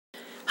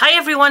Hi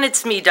everyone,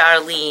 it's me,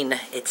 Darlene.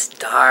 It's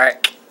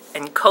dark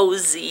and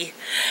cozy.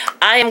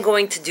 I am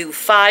going to do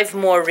 5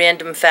 more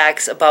random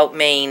facts about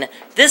Maine.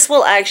 This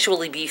will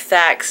actually be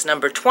facts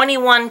number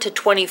 21 to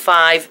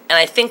 25, and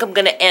I think I'm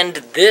going to end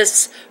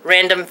this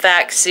random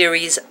fact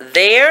series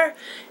there,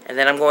 and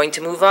then I'm going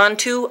to move on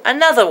to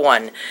another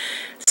one.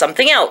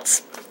 Something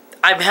else.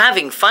 I'm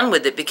having fun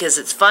with it because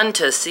it's fun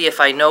to see if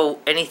I know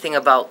anything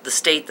about the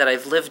state that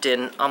I've lived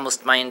in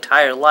almost my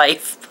entire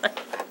life.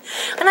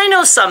 And I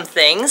know some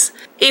things.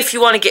 If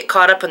you want to get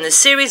caught up in this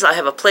series, I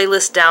have a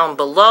playlist down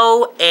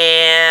below,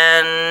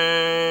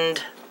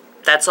 and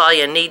that's all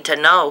you need to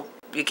know.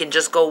 You can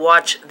just go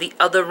watch the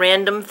other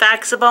random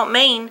facts about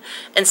Maine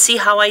and see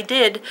how I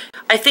did.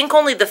 I think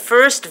only the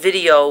first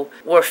video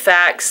were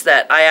facts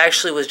that I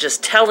actually was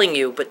just telling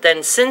you, but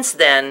then since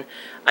then,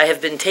 I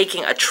have been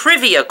taking a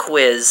trivia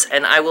quiz,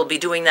 and I will be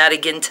doing that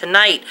again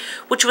tonight,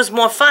 which was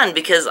more fun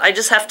because I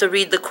just have to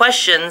read the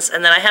questions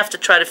and then I have to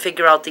try to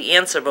figure out the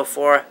answer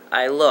before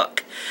I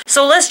look.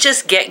 So let's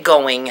just get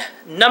going.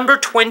 Number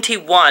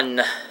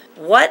 21.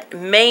 What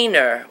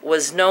Mainer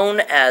was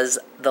known as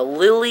the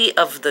Lily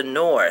of the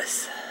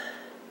North?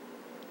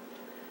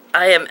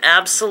 I am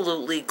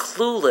absolutely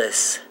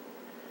clueless.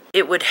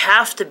 It would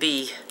have to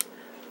be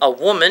a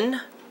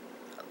woman,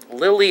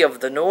 Lily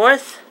of the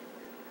North.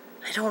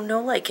 I don't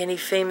know like any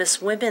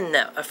famous women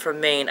that are from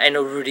Maine. I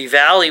know Rudy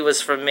Valley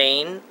was from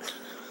Maine.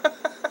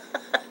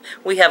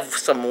 We have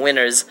some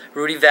winners.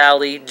 Rudy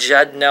Valley,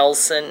 Judd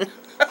Nelson.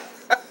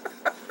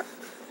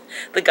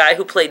 The guy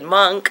who played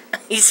Monk,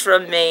 he's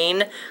from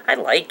Maine. I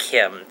like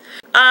him.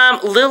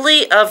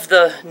 Lily of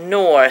the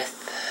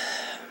North.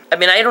 I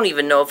mean, I don't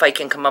even know if I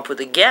can come up with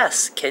a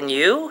guess. Can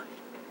you?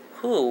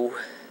 Who?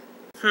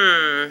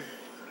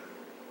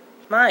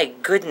 My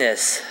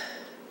goodness.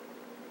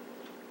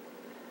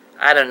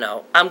 I don't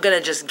know. I'm going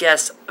to just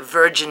guess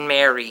Virgin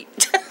Mary.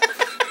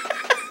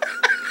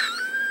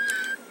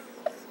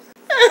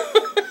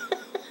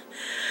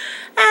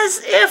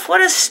 As if,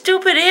 what a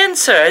stupid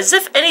answer. As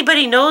if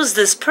anybody knows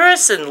this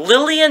person.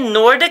 Lillian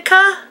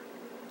Nordica?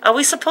 Are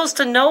we supposed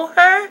to know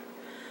her?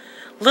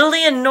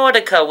 Lillian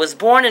Nordica was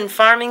born in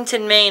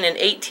Farmington, Maine in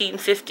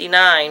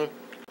 1859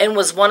 and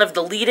was one of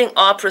the leading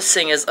opera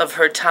singers of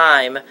her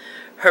time.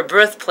 Her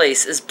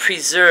birthplace is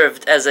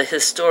preserved as a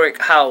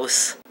historic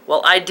house.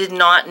 Well, I did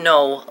not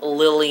know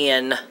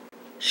Lillian.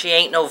 She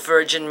ain't no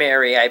Virgin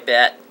Mary, I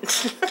bet.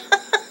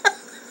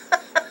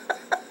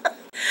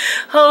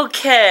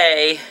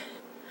 Okay.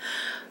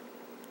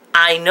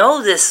 I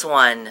know this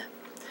one.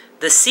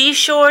 The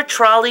Seashore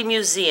Trolley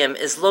Museum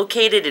is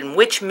located in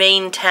which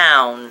Maine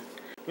town?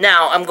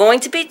 Now, I'm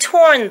going to be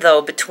torn,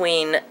 though,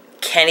 between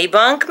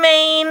Kennebunk,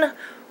 Maine,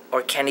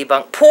 or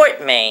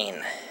Kennebunkport,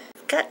 Maine.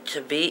 Got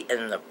to be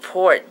in the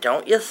port,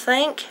 don't you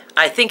think?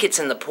 I think it's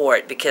in the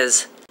port,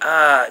 because...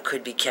 it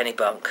could be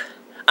Kennebunk.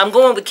 I'm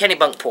going with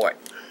Kennebunkport.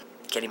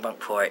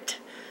 Kennebunkport.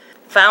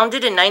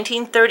 Founded in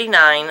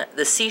 1939,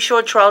 the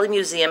Seashore Trolley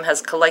Museum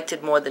has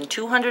collected more than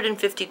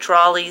 250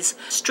 trolleys,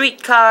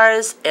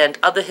 streetcars, and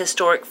other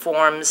historic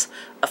forms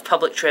of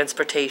public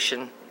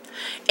transportation.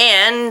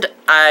 And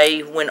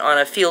I went on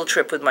a field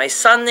trip with my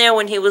son there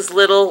when he was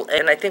little,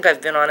 and I think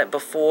I've been on it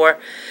before.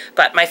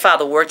 But my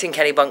father worked in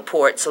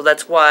Kennebunkport, so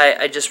that's why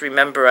I just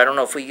remember. I don't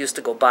know if we used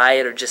to go by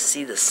it or just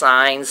see the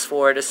signs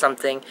for it or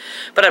something.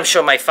 But I'm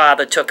sure my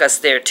father took us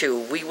there too.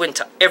 We went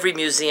to every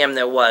museum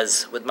there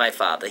was with my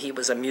father. He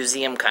was a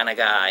museum kind of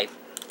guy.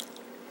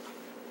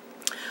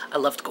 I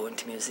loved going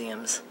to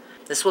museums.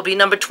 This will be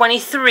number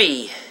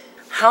 23.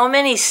 How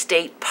many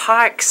state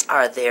parks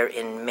are there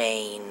in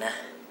Maine?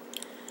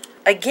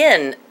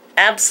 Again,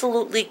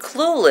 absolutely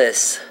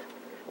clueless.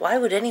 Why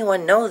would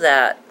anyone know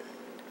that?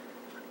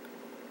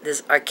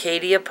 There's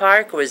Arcadia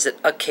Park, or is it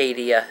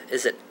Acadia?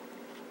 Is it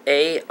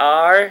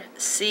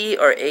A-R-C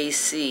or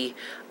A-C?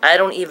 I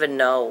don't even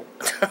know.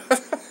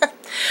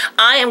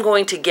 I am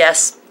going to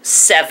guess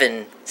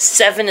 7.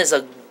 7 is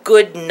a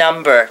good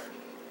number.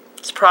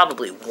 It's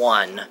probably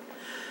 1.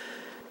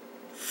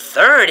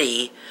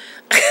 30?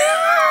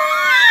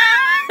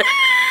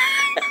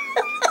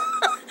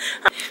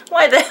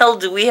 Why the hell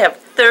do we have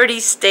 30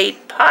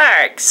 state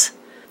parks?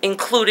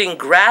 Including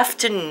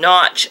Grafton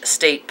Notch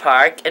State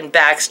Park and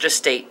Baxter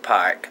State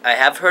Park. I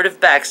have heard of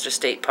Baxter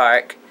State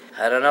Park.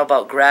 I don't know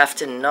about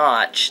Grafton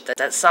Notch.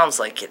 That sounds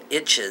like it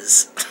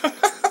itches.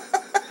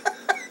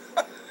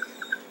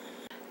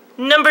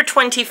 Number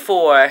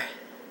 24.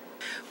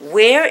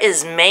 Where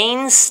is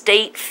Maine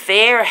State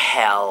Fair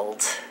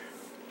held?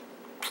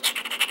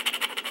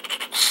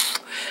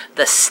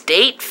 The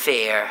State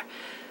Fair.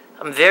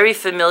 I'm very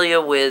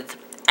familiar with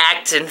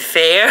Acton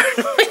Fair,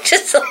 which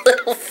is a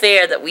little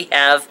fair that we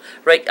have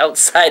right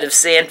outside of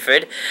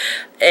Sanford.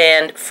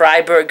 And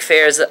Freiburg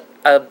Fair is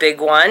a big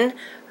one.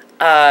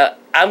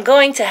 I'm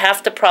going to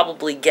have to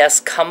probably guess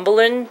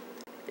Cumberland.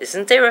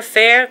 Isn't there a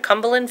fair?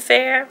 Cumberland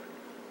Fair?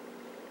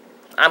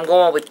 I'm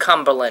going with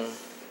Cumberland.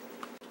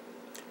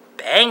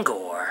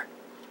 Bangor,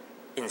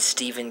 in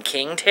Stephen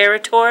King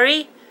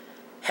territory,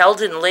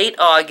 held in late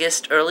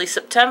August, early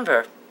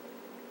September.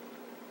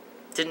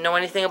 Didn't know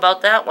anything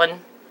about that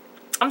one.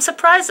 I'm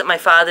surprised that my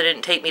father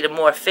didn't take me to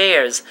more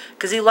fairs,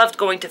 because he loved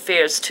going to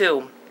fairs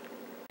too.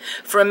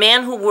 For a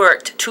man who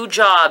worked 2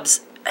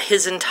 jobs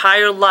his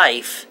entire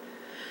life,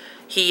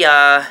 he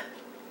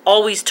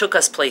always took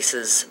us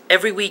places.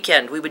 Every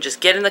weekend we would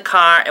just get in the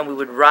car and we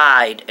would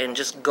ride and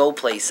just go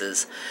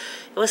places.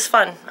 It was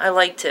fun. I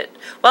liked it.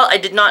 Well, I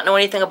did not know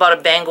anything about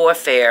a Bangor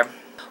fair.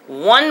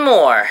 One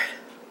more.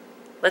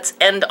 Let's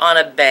end on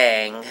a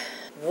bang.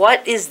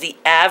 What is the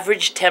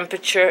average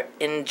temperature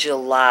in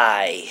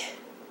July?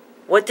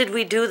 What did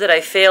we do that I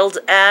failed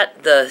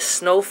at? The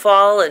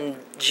snowfall in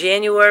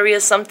January or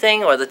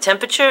something? Or the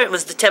temperature? It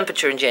was the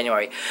temperature in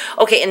January.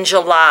 Okay, in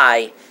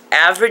July,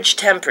 average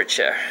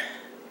temperature.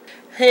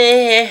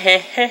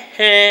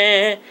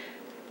 And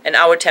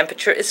our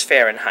temperature is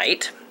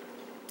Fahrenheit.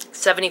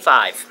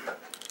 75.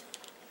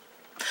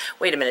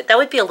 Wait a minute, that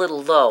would be a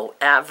little low,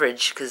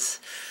 average, because,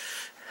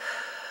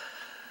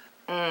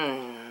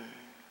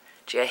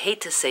 gee, I hate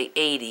to say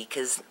 80,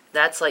 because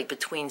that's like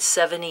between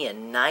 70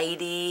 and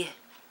 90,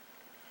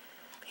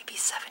 maybe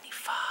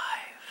 75.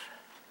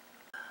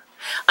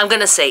 I'm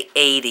going to say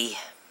 80.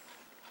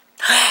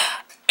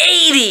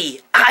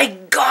 80! I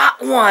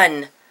got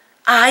one!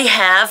 I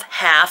have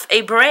half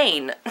a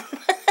brain.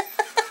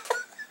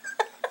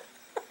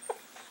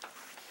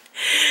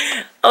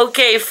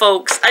 Okay,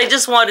 folks, I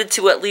just wanted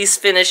to at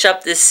least finish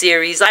up this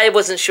series. I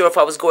wasn't sure if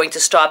I was going to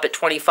stop at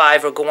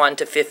 25 or go on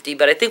to 50,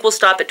 but I think we'll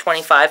stop at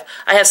 25.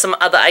 I have some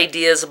other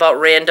ideas about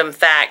random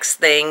facts,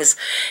 things,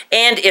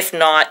 and if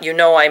not, you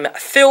know I'm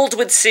filled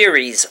with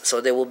series,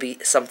 so there will be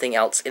something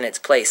else in its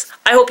place.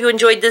 I hope you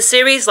enjoyed this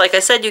series. Like I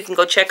said, you can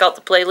go check out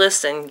the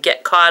playlist and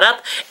get caught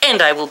up,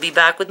 and I will be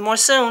back with more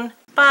soon.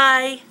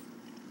 Bye!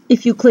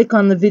 If you click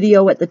on the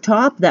video at the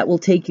top, that will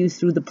take you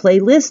through the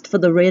playlist for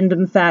the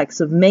random facts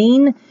of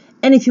Maine.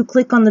 And if you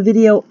click on the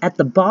video at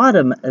the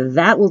bottom,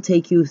 that will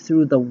take you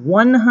through the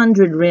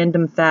 100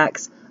 random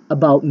facts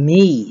about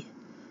me.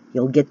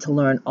 You'll get to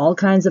learn all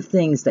kinds of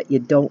things that you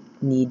don't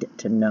need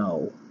to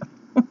know.